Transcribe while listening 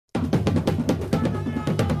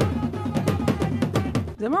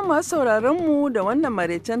Jama'a masu sauraron mu da wannan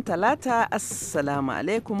maraicen talata assalamu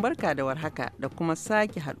alaikum barka da warhaka da kuma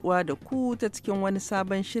sake haduwa da ku ta cikin wani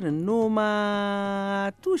sabon shirin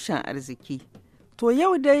noma tushen arziki. To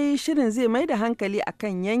yau dai shirin zai mai da hankali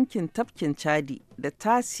akan yankin tafkin Chadi da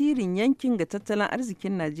tasirin yankin ga tattalin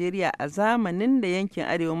arzikin Najeriya a zamanin da yankin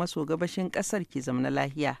arewa maso gabashin kasar ke zamna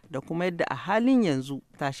lahiya da kuma yadda a halin yanzu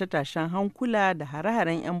tashe-tashen hankula da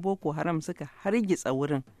hare-haren 'yan Boko Haram suka hargitsa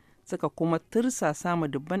wurin. Suka kuma tursasa ma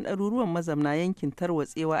dubban ɗaruruwan mazamna yankin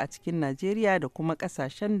tarwatsewa a cikin Najeriya da kuma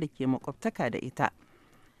ƙasashen da ke makwabtaka da ita.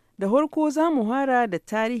 Da farko za mu fara da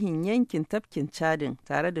tarihin yankin tafkin Chadin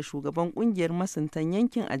tare da shugaban ƙungiyar masuntan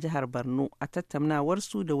yankin a jihar Borno a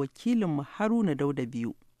tattaunawarsu da wakilin Haruna Dauda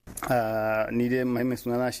biyu. Ni dai muhimmin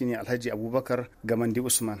sunana shine Alhaji Abubakar Gamandi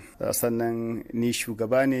Usman, sannan ni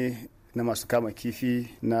shugaba ne na masu kama kifi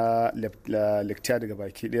na lecture daga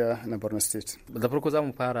baki daya na Borno State. Da farko za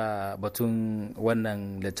mu fara batun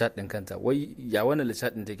wannan lecture din kanta. Wai ya wannan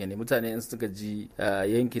lecture din take ne? Mutane in suka ji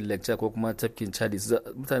yankin lecture ko kuma tafkin Chadi,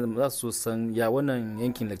 mutane za su san ya wannan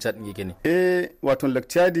yankin lecture din yake ne? Wato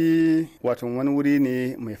lecture wato wani wuri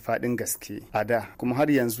ne mai fadin gaske a da, kuma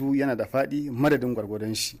har yanzu yana da fadi madadin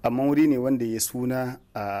gwargwadon shi, amma wuri ne wanda ya suna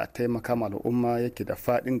a taimaka ma al'umma, yake da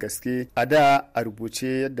fadin gaske. A da a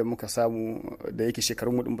rubuce yadda muka samu da yake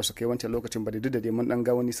shekarun hudun ba su kai wancan lokacin ba, da duk da dai mun dan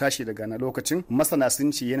ga wani sashi daga na lokacin, masana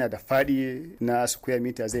sun ce yana da fadi na square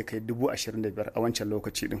meter zai kai 25,000 a wancan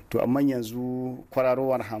lokaci din. To amma yanzu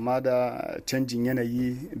kwararowar hamada, canjin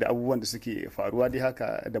yanayi da abubuwan da suke faruwa dai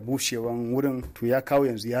haka da bushewan wurin, to ya kawo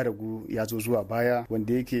yanzu ya ragu, ya zo zuwa baya,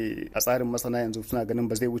 wanda yake a tsarin masana yanzu suna ganin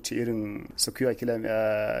ba zai wuce irin square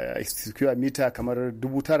meter kamar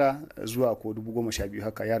 9,000 zuwa ko 12,000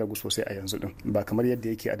 haka. Ya ragu sosai a yanzu din, ba kamar yadda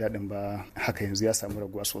yake a dadin ba, haka yanzu ya samu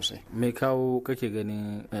raguwa sosai. Me kawo kake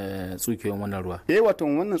ganin tsukewan wannan ruwa? Wato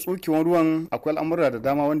wannan tsukewan ruwan akwai al'amura da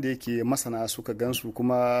dama wanda yake masana suka gansu,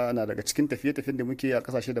 kuma na daga cikin tafiye-tafiyen da muke a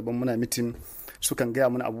kasashe daban muna mitin, sukan gaya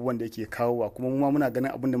mana abubuwan da yake kawowa, kuma mu ma muna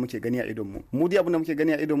ganin abin da muke gani a idonmu. Mu dai abin da muke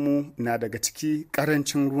gani a idonmu na daga ciki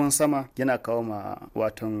karancin ruwan sama yana kawo ma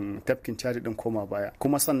waton tafkin Chadi din koma baya,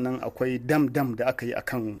 kuma sannan akwai dam da aka yi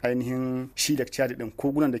akan ainihin shi da Chadi din,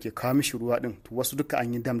 kogunan da ke kawo mishi ruwa din, to wasu duka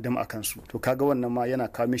an yi dam a kansu. To kaga wannan ma yana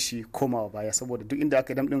kawo mishi komawa baya, saboda duk inda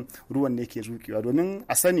aka dam din ruwan ne ke zukewa. Domin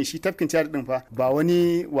a sani shi tafkin Chadi din fa ba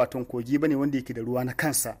wani waton kogi bane wanda yake da ruwa na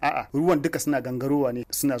kansa, a'a ruwan duka suna gangarowa ne,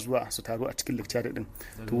 suna zuwa su taru a cikin Chadi din.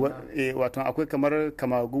 To waton akwai kamar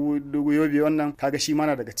Kamagu, Yobe, wannan kaga shi ma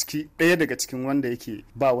na daga ciki, ɗaya daga cikin wanda yake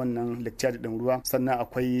ba wannan Chadi din ruwa. Sannan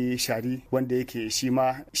akwai Shari wanda yake shi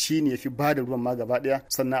ma shi ne yafi ba da ruwan ma gaba daya.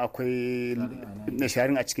 Sannan akwai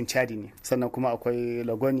Sharin a cikin Chadi ne. Sannan kuma akwai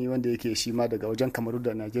Lagoni wanda yake shi ma daga wajen Kamaru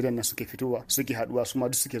da Najeriya nan suke fitowa, suke haduwa, su ma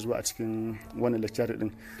duk suke zuwa a cikin wannan lecture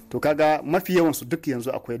din. To kaga mafi yawan su duk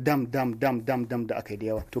yanzu akwai dam da aka yi da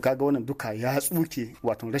yawa. To kaga wannan duka ya tsuke,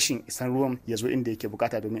 wato rashin isan ruwan ya zo inda yake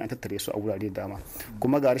bukata, domin an tattare su a wurare da dama.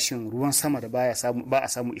 Kuma ga rashin ruwan sama da ba a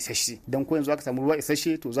samu isasshe, dan ko yanzu aka samu ruwa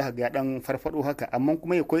isasshe to za ka ga dan farfado haka, amma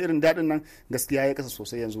kuma ya koyi irin dadin nan gaskiya ya kasa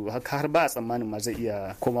sosai yanzu, har ba a tsammanin ma zai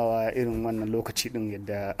iya komawa irin wannan lokaci din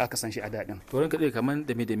yadda aka san shi a dadin. To ranka dai kaman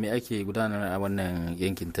da me ake gudanar a wannan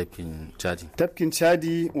yankin tafkin Chadi? Tafkin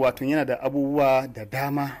Chadi wato yana da abubuwa da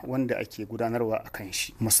dama wanda ake gudanarwa a kan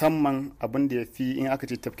shi, musamman abin da ya fi, in aka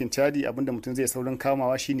ce tafkin Chadi, abin da mutum zai saurin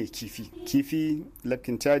kamawa shine kifi.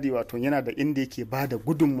 Tafkin Chadi wato yana da inda yake ba da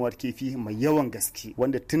gudunmuwar kifi mai yawan gaske,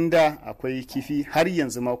 wanda tun da akwai kifi, har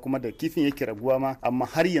yanzu ma kuma da kifin yake raguwa ma, amma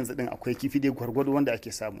har yanzu din akwai kifi dai gwargwado wanda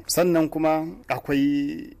ake samu. Sannan kuma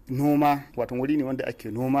akwai noma, wato wuri ne wanda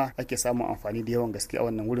ake noma, ake samun amfani da yawan gaske a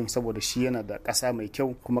wannan wurin, saboda shi yana da ƙasa mai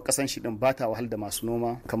kyau, kuma ƙasan shi din ba ta wahal da masu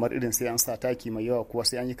noma, kamar irin sai an sa taki mai yawa, kuwa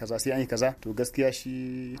sai an yi kaza. To gaskiya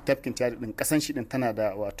shi tafkin Chadi din ƙasan shi din tana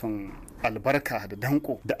da waton albarka da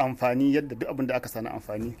danko da amfani, yadda duk abin da aka sani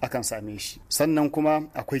amfani akan same shi. Sannan kuma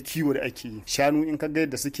akwai kiwo da ake yi. Shanu in ka ga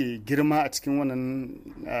yadda suke girma a cikin wannan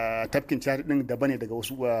tafkin Chadi din daban ne daga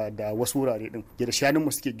wasu wurare din. Yadda shanun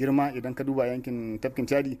mu suke girma, idan ka duba yankin tafkin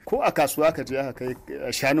Chadi, ko a kasuwa ka je aka kai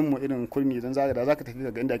shanun mu irin kurmi, idan zaka tafi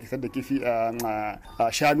daga inda ake sayar da kifi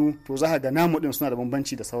a shanu, to za ka ga namu din suna da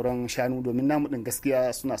bambanci da sauran shanu, domin namu din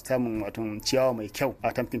gaskiya suna samun wato ciyawa mai kyau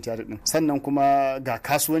a tafkin Chadi din. Sannan kuma ga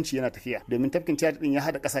kasuwanci yana tafiya, domin tafkin Chadi din ya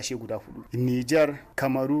hada kasashe guda 4: Niger,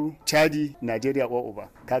 Kamaru, Chadi, Najeriya, Uba.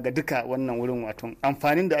 Kaga duka wannan wurin wato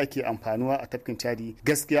amfanin da ake amfanuwa a tafkin Chadi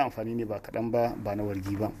gaskiya amfani ne ba kaɗan ba na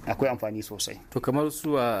wargi ba, akwai amfani sosai. To kamar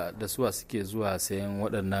suwa suke zuwa sayan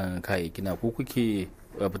waɗannan kayayyaki na, ko kuke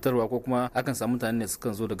fitarwa ko kuma akan samu mutane ne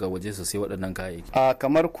sukan zo daga waje su sai waɗannan kayayyaki?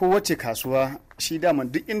 Kamar kowace kasuwa shi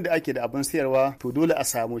daman duk inda ake da abin sayarwa to dole a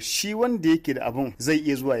samu shi wanda yake da abun zai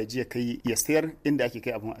iya zuwa ya je kai ya sayar inda ake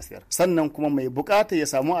kai abun a sayar. Sannan kuma mai bukata ya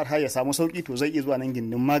samu arha ya samu sauki to zai iya zuwa nan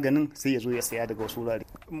gindin maganin sai ya zo ya saya daga wasu wurare.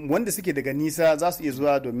 Wanda suke daga nisa za su iya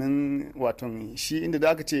zuwa domin waton shi inda da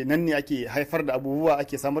aka ce nan ne ake haifar da abubuwa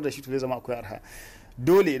ake samar da shi to zai zama akwai arha.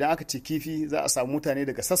 Dole idan aka ce kifi za a samu mutane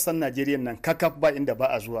daga sassan Najeriya nan kakaf ba inda ba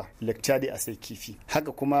a zuwa Lake Chad a sai kifi.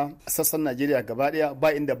 Haka kuma sassan Najeriya gaba daya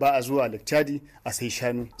ba inda ba a zuwa Lake Chad a sai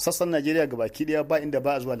shanu. Sassan Najeriya gabaki daya ba inda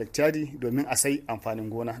ba a zuwa Lake Chad domin a sai amfanin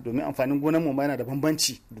gona. Domin amfanin gonan mu ma yana da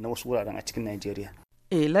bambanci da na wasu wuraren a cikin Najeriya.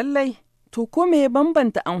 Lallai. To ko me ya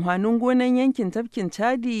bambanta amfanin gonan yankin tafkin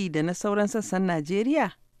Chadi da na sauran sassan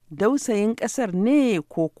Najeriya? Dausayin ƙasar ne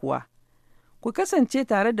ko kuwa? Ku kasance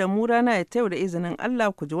tare da mu rana ya yau da izinin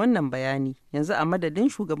Allah ku ji wannan bayani. Yanzu a madadin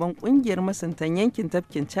shugaban kungiyar masuntan yankin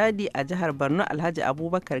tafkin Chadi a jihar Borno Alhaji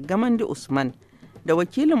Abubakar Gamandi Usman da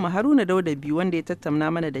wakilin mu Haruna Dauda biyu wanda ya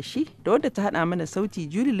tattauna mana da shi da wadda ta haɗa mana sauti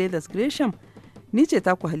Julie Leathers Gresham. Ni ce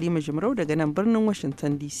taku Halima Jimrau daga nan birnin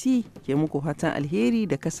Washington DC ke muku fatan alheri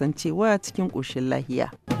da kasancewa cikin ƙoshin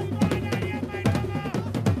lahiya.